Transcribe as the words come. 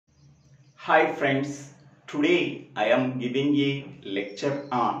Hi friends, today I am giving a lecture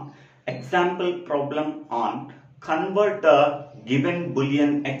on example problem on convert the given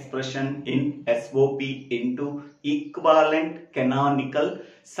Boolean expression in SOP into equivalent canonical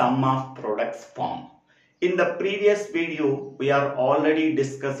sum of products form. In the previous video, we are already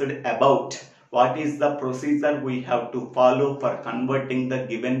discussed about what is the procedure we have to follow for converting the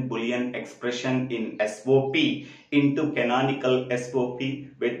given Boolean expression in SOP into canonical SOP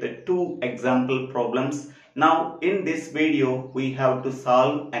with the two example problems. Now in this video, we have to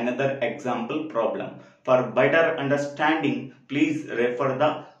solve another example problem. For better understanding, please refer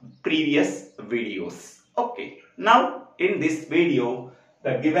the previous videos. Okay, now in this video,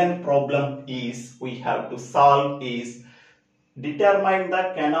 the given problem is we have to solve is determine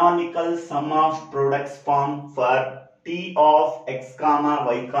the canonical sum of products form for T of x comma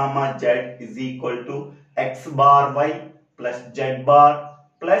y comma z is equal to x bar y plus z bar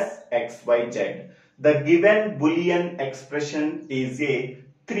plus xyz. The given Boolean expression is a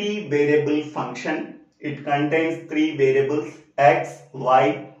three variable function. It contains three variables x,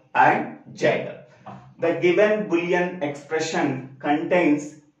 y and z. The given Boolean expression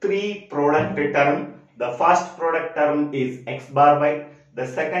contains three product terms. The first product term is x bar y, the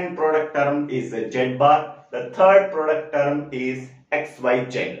second product term is z bar, the third product term is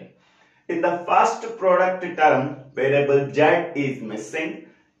xyz. In the first product term, variable z is missing.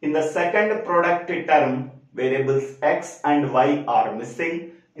 In the second product term, variables x and y are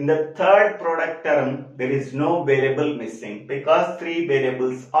missing. In the third product term, there is no variable missing because three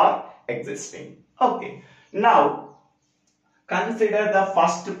variables are existing. Okay, now consider the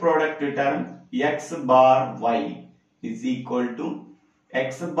first product term x bar y is equal to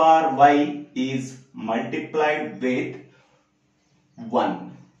x bar y is multiplied with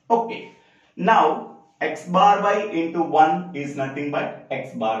 1. Okay, now x bar y into 1 is nothing but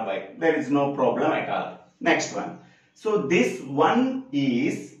x bar y. There is no problem at all. Next one. So this 1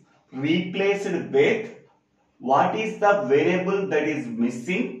 is replaced with what is the variable that is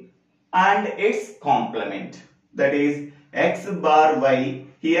missing and its complement, that is x bar y.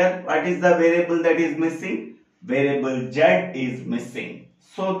 Here what is the variable that is missing? Variable z is missing,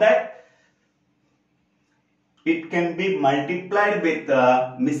 so that it can be multiplied with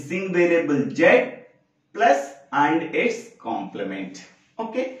the missing variable z plus and its complement.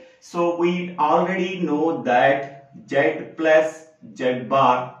 Okay, so we already know that z plus z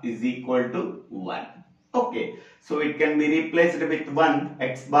bar is equal to 1. Okay, so it can be replaced with 1.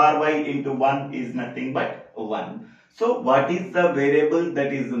 X bar y into 1 is nothing but 1. So what is the variable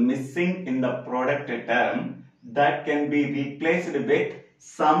that is missing in the product term? That can be replaced with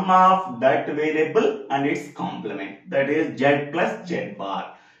sum of that variable and its complement, that is z plus z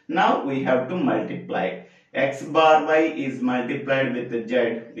bar. Now we have to multiply. X bar y is multiplied with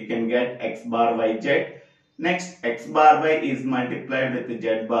z, we can get x bar y z. Next, x bar y is multiplied with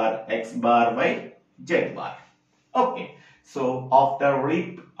z bar, x bar y z bar. Okay, so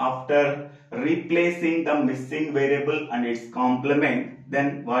after replacing the missing variable and its complement,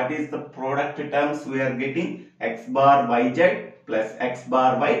 then what is the product terms we are getting? X bar yz plus x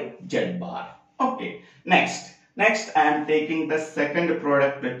bar y z bar. Okay, next I am taking the second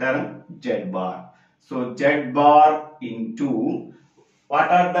product term z bar. So z bar into, what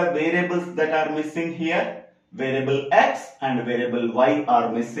are the variables that are missing here? Variable x and variable y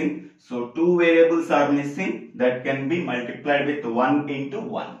are missing. So two variables are missing, that can be multiplied with 1 into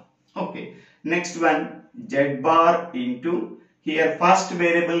 1. Okay, next one, z bar into, here first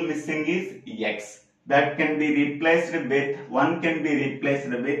variable missing is x, that can be replaced with 1, can be replaced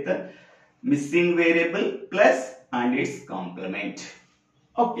with missing variable plus and its complement.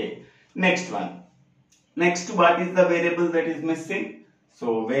 Okay, next one. Next, what is the variable that is missing?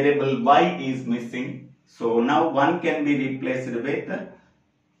 So variable y is missing. So now 1 can be replaced with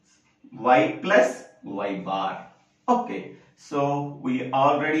y plus y bar. Okay, so we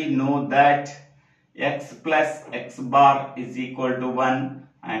already know that x plus x bar is equal to 1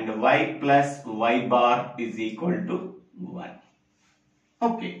 and y plus y bar is equal to 1.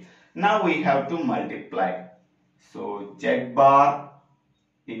 Okay, now we have to multiply. So z bar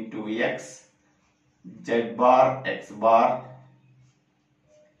into x, z bar x bar,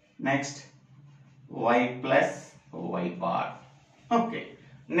 next y plus y bar. Okay,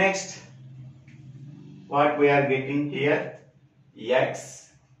 next what we are getting here?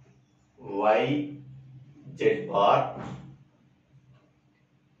 X, y, z bar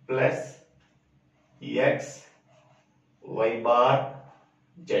plus x, y bar,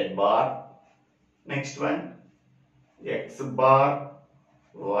 z bar. Next one, x bar,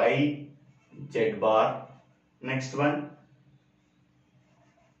 y, z bar. Next one,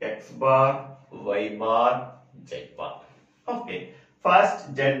 x bar, y bar, z bar. Okay.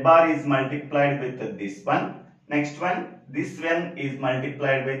 First z bar is multiplied with this one. Next one, this one is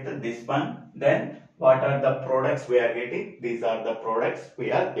multiplied with this one. Then what are the products we are getting? These are the products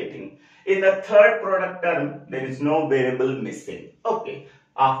we are getting. In the third product term, there is no variable missing. Okay.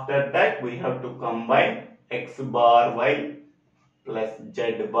 After that, we have to combine x bar y plus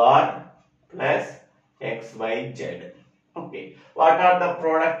z bar plus xyz. Okay. What are the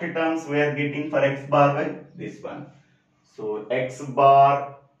product terms we are getting for x bar y? This one. So x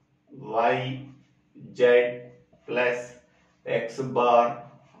bar y z plus x bar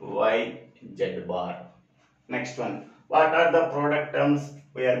y z bar. Next one. What are the product terms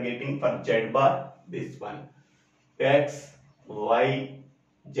we are getting for z bar? This one. X y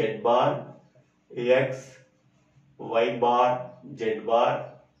z bar, x y bar z bar,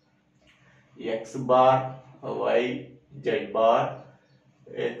 x bar y z bar,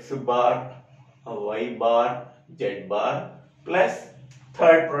 x bar y bar z bar plus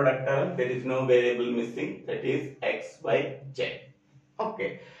third product term, there is no variable missing, that is x y z.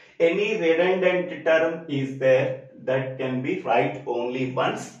 Okay. Any redundant term is there that can be write only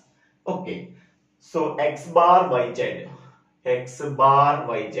once. Okay. So x bar y z, x bar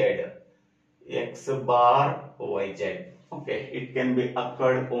y z, x bar yz. Okay, it can be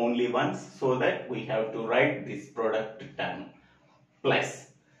occurred only once, so that we have to write this product term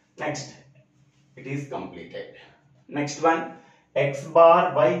plus. Next, it is completed. Next one, x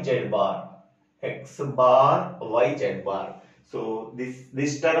bar y z bar, x bar y z bar. So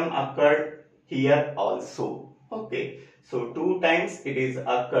this term occurred here also. Okay, so two times it is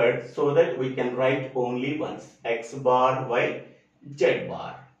occurred, so that we can write only once, x bar y z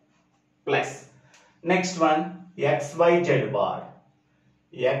bar plus. Next one, x y z bar,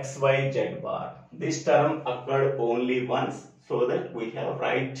 x y z bar. This term occurred only once, so that we have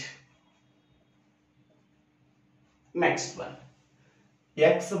write. Next one,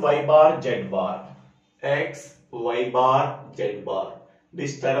 x y bar z bar, x y bar z bar.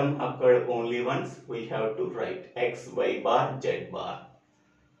 This term occurred only once, we have to write x y bar z bar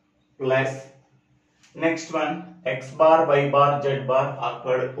plus. Next one, x bar y bar z bar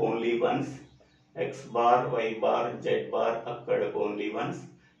occurred only once, x bar y bar z bar occurred only once.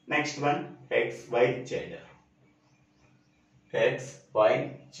 Next one, x y z, x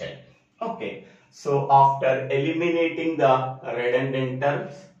y z. Okay. So after eliminating the redundant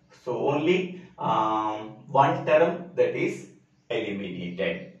terms, so only one term that is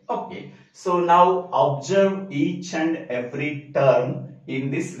eliminated. Okay. So now observe each and every term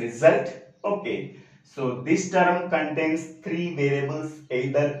in this result. Okay. So this term contains three variables,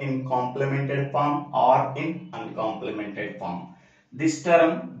 either in complemented form or in uncomplemented form. This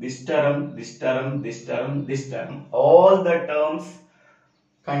term, this term, this term, this term, this term, all the terms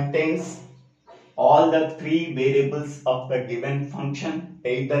contains all the three variables of the given function,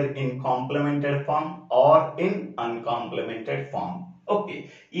 either in complemented form or in uncomplemented form.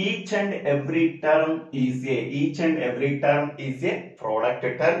 Okay, each and every term is a product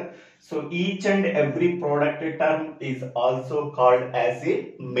term. So each and every product term is also called as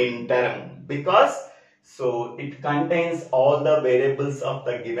a min term, because so it contains all the variables of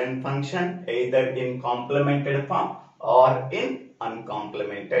the given function, either in complemented form or in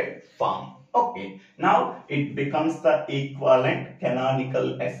uncomplemented form. Okay, now it becomes the equivalent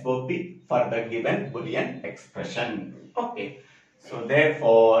canonical SOP for the given Boolean expression. Okay, so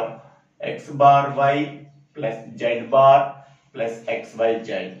therefore x bar y plus z bar plus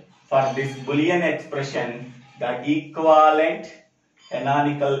xyz. For this Boolean expression, the equivalent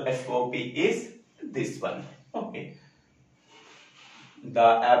canonical SOP is this one. Okay,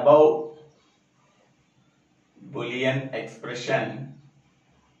 the above Boolean expression,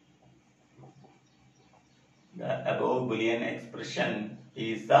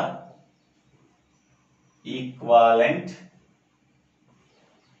 is the equivalent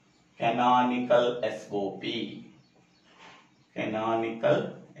canonical SOP.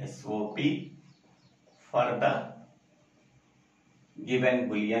 Canonical SOP for the given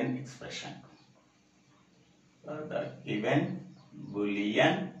Boolean expression. For the given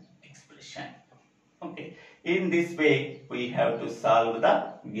Boolean expression. Okay. In this way, we have to solve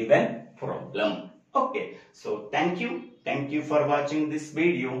the given problem. Okay. So thank you. Thank you for watching this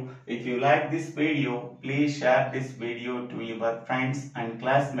video. If you like this video, please share this video to your friends and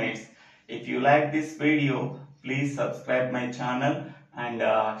classmates. If you like this video, please subscribe my channel and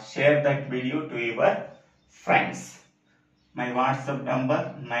share that video to your friends. My WhatsApp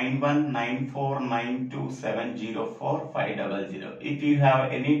number 919492704500. If you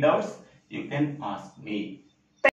have any doubts, you can ask me.